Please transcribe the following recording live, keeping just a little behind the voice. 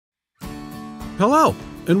Hello,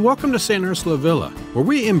 and welcome to St. Ursula Villa, where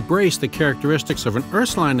we embrace the characteristics of an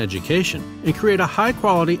Ursuline education and create a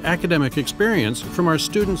high-quality academic experience from our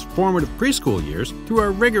students' formative preschool years through our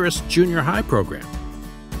rigorous junior high program.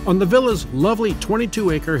 On the Villa's lovely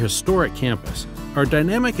 22-acre historic campus, our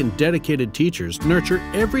dynamic and dedicated teachers nurture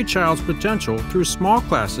every child's potential through small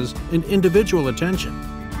classes and individual attention.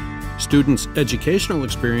 Students' educational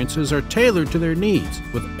experiences are tailored to their needs,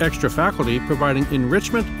 with extra faculty providing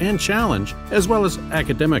enrichment and challenge, as well as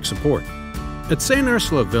academic support. At St.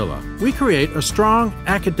 Ursula Villa, we create a strong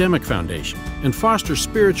academic foundation and foster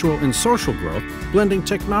spiritual and social growth, blending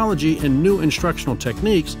technology and new instructional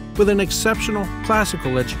techniques with an exceptional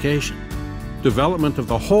classical education. Development of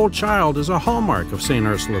the whole child is a hallmark of St.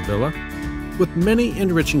 Ursula Villa, with many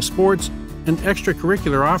enriching sports and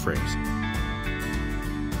extracurricular offerings.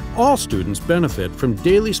 All students benefit from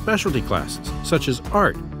daily specialty classes such as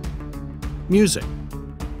art, music,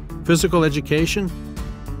 physical education,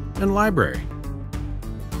 and library.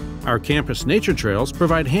 Our campus nature trails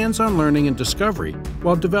provide hands-on learning and discovery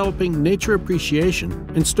while developing nature appreciation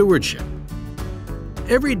and stewardship.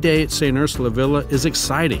 Every day at St. Ursula Villa is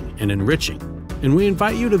exciting and enriching, and we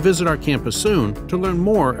invite you to visit our campus soon to learn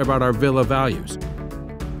more about our Villa values: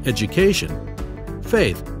 education,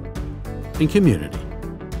 faith, and community.